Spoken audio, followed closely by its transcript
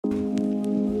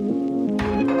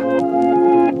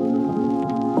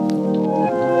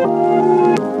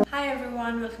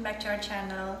welcome back to our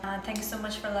channel. Thank you so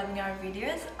much for loving our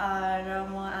videos. र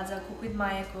म आज cook with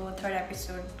मायाको third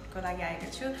एपिसोडको लागि आएको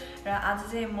छु र आज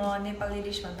चाहिँ म नेपाली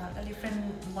डिश भन्दा हल्का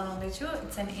डिफ्रेन्ट बनाउँदै छु.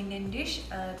 It's an Indian dish.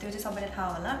 त्यो चाहिँ सबैलाई थाहा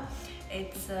होला.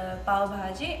 इट्स पाव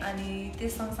भाजी अनि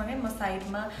त्यस सँगसँगै म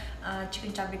साइडमा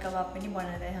चिकन चाप्ली कबाब पनि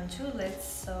बनाइरहेको छु. Let's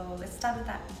start with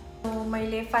that.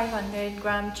 मैले 500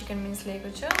 ग्राम चिकन मिन्स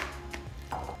लिएको छु.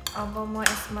 अब म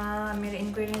यसमा मेरो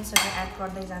इन्ग्रेडियन्ट्सहरु एड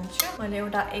गर्दै जान्छु. मैले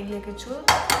एउटा एग लिएको छु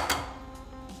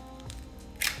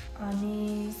अनि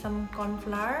सम कर्न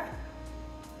फ्लावर.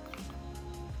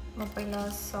 म पहिला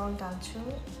सल्ट हाल्छु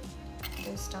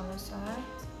टेस्ट अनुसार.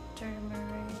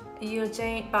 टर्मरिक यो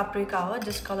चाहिँ पाप्रिका हो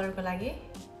जस्ट कलरको लागि,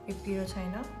 यो पिरो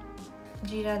छैन.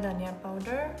 जिरा धनिया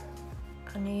पाउडर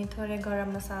अनि थोरै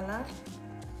गरम मसाला.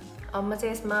 अब म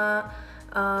चाहिँ यसमा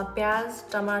प्याज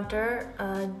टमाटर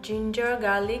जिन्जर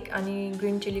गार्लिक अनि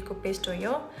ग्रीन चिली को पेस्ट हो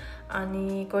यो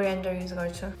अनि कोरिएन्डर युज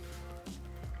गर्छु.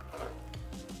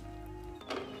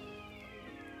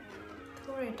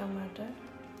 थोरै टमाटर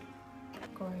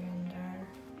कोरिएन्डर.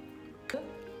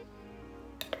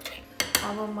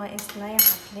 अब म यसलाई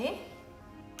हातले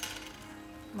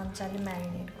मजाले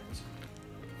म्यारिनेट गर्छु.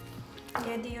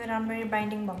 यदि यो राम्ररी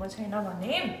बाइन्डिङ भएको छैन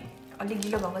भने, अलि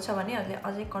गिलो भएको छ भने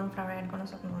अझै कर्न फ्लावर एड गर्न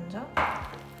सक्नुहुन्छ.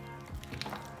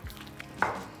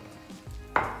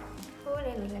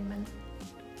 थोरै लेमन.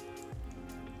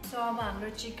 सो अब हाम्रो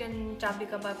चिकन चाप्ली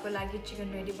कबाबको लागि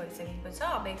चिकन रेडी भइसकेको छ.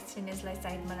 अब एकछिन यसलाई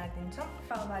साइडमा राखिदिन्छौँ.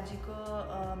 पाव भाजीको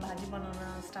भाजी बनाउन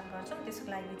स्टार्ट गर्छौँ.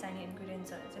 त्यसको लागि चाहिने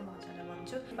इन्ग्रेडियन्ट्सहरू चाहिँ म हजुरलाई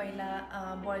भन्छु. पहिला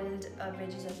बोइल्ड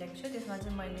भेजिसहरू ल्याएको छु. त्यसमा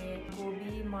चाहिँ मैले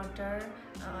गोबी मटर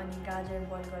अनि गाजर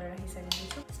बोइल गरेर राखिसकेको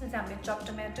छु. त्यसमा चाहिँ हामीले चप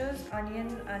टमेटोज अनियन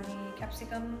अनि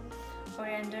क्याप्सिकम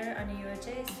कोरिएन्डर अनि यो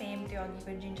चाहिँ सेम त्यो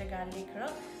अघिको जिन्जर गार्लिक र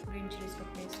ग्रिन चिलिजको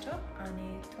पेस्ट हो अनि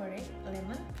थोरै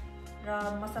लेमन. र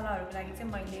मसलाहरूको लागि चाहिँ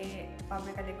मैले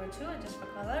पाप्रिका लिएको छु जस्ट फर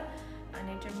कलर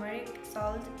अनि टर्मरिक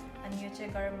सल्ट अनि यो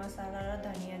चाहिँ गरम मसाला र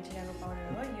धनिया जिराको पाउडर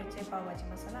हो. यो चाहिँ पाव भाजी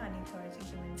मसला अनि थोरै चाहिँ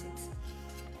cumin seeds.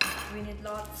 We need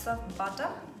lots of butter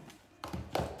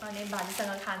अनि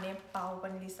भाजीसँग खाने पाउ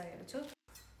पनि लिइसकेको छु.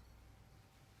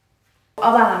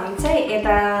 अब हामी चाहिँ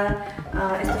यता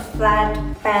यस्तो फ्ल्याट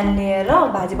प्यान लिएर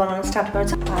भाजी बनाउन स्टार्ट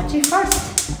गर्छ. भाजी फर्स्ट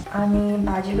अनि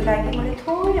भाजीको लागि मैले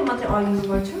थोरै मात्रै अइल युज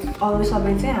गर्छु. अरू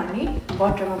सबै चाहिँ हामी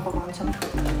बटरमा पकाउँछौँ.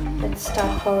 Let's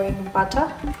start pouring butter.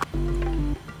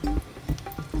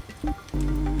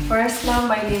 फर्स्टमा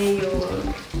मैले यो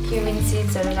क्युमिन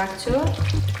सिड्सहरू राख्छु.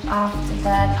 After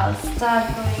that I'll start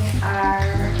putting our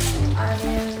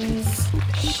onions,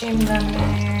 shimla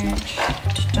mirch,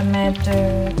 tomato,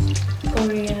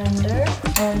 coriander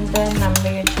and then हाम्रो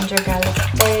यो जिन्जर गार्लिक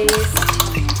पेस्ट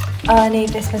अनि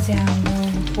त्यसपछि हाम्रो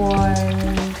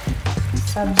बोइल्ड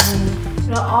सब्जी.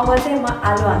 र अब चाहिँ म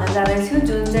आलु हाल्न जाँदैछु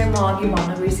जुन चाहिँ म अघि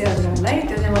भन्न बिर्सेँ हजुरहरूलाई.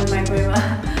 त्यो चाहिँ मैले माइक्रोवेभमा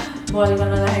बोइल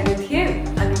गर्न राखेको थिएँ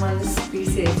अनि मैले जस्ट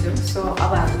बिर्सेको छु. सो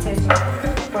अब हामी चाहिँ यसमा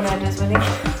टोमेटोज पनि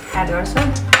एड गर्छौँ.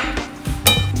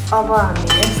 अब हामी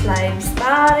यसलाई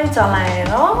बिस्तारै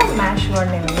चलाएर म्यास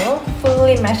गर्ने हो.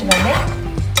 फुल्ली म्यास गर्ने.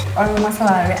 अरू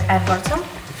मसलाहरू एड गर्छौँ.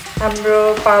 हाम्रो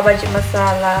पाव भाजी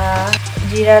मसाला,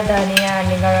 जिरा धनिया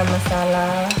अनि गरम मसाला,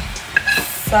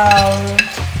 salt,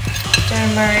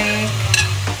 turmeric,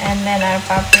 and then our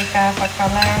paprika for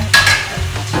color.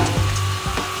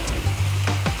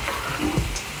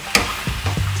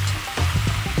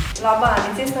 ल अब हामी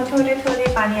चाहिँ यसमा थोरै थोरै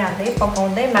पानी हाल्दै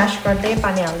पकाउँदै म्यास गर्दै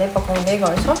पानी हाल्दै पकाउँदै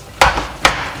गर्छौँ.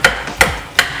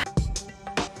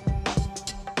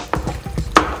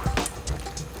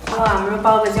 हाम्रो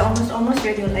पाव भाजी अलमोस्ट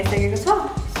रेडी हुन लागिसकेको छ.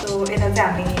 सो यता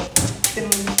चाहिँ हामी चिकन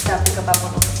चाप्ली कबाब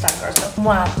बनाउन स्टार्ट गर्छौँ. म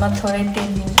हातमा थोरै तेल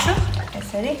लिन्छु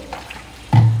यसरी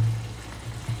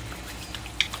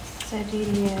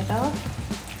लिएर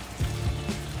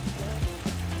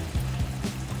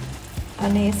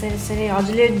अनि यसरी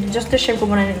हजुरले जस्तो सेपको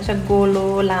बनाइदिनुहुन्छ, गोलो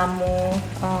लामो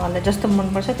हजुरलाई जस्तो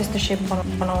मनपर्छ त्यस्तो सेप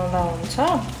बनाउँदा हुन्छ.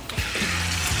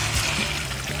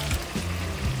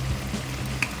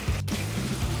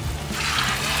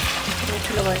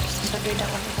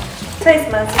 So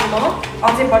यसमा चाहिँ म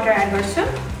अझै बटर एड गर्छु.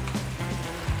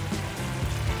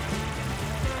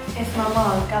 यसमा म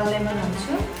हल्का लेमन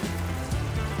हाल्छु.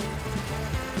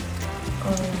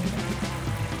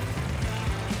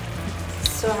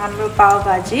 सो हाम्रो पाव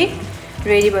भाजी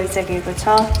रेडी भइसकेको छ.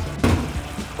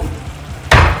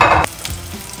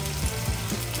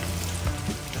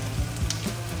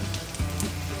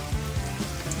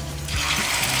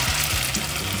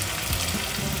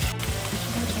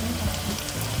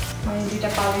 मैले दुईवटा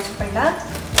पाव लिन्छु. पहिला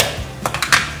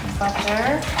बटर,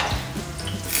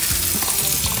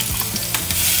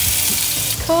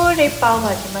 थोरै पाव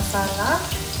भाजी मसाला,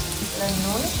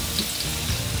 नुन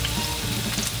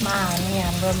मा हामी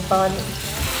हाम्रो बडी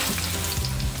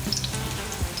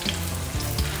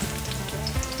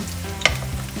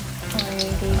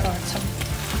रेडी गर्छौँ।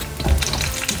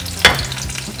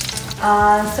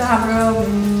 सो हाम्रो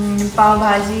पाव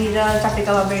भाजी र चाप्ली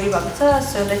कबाब रेडी भएको छ।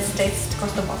 सो लेट्स टेस्ट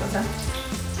कस्तो भएको छ।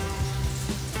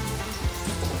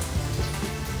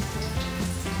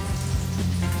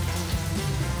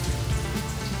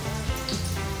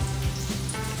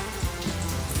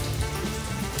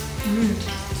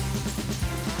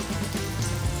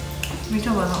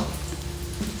 मिठो भयो।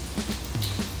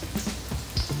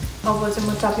 अब चाहिँ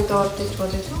म चाप्ली कबाब टेस्ट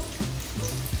गर्दैछु।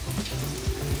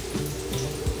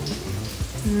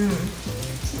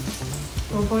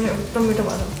 पनि एकदम मिठो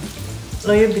भयो। ल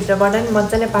यो भित्रबाट नि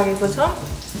मजाले पाकेको छ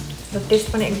र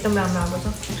टेस्ट पनि एकदम राम्रो आएको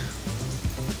छ।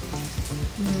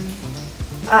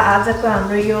 आजको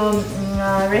हाम्रो यो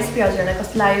रेसिपी हजुरहरूलाई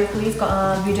कस्तो लाग्यो प्लिज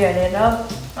भिडियो हेरेर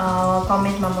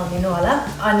कमेन्टमा भनिदिनु होला।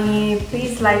 अनि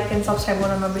प्लिज लाइक एन्ड सब्सक्राइब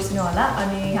गर्न नबिर्सिनु होला।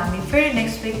 अनि हामी फेरि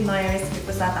नेक्स्ट विक नयाँ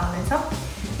रेसिपीको साथ आउनेछौँ।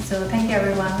 So thank you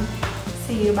everyone.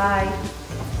 C you by.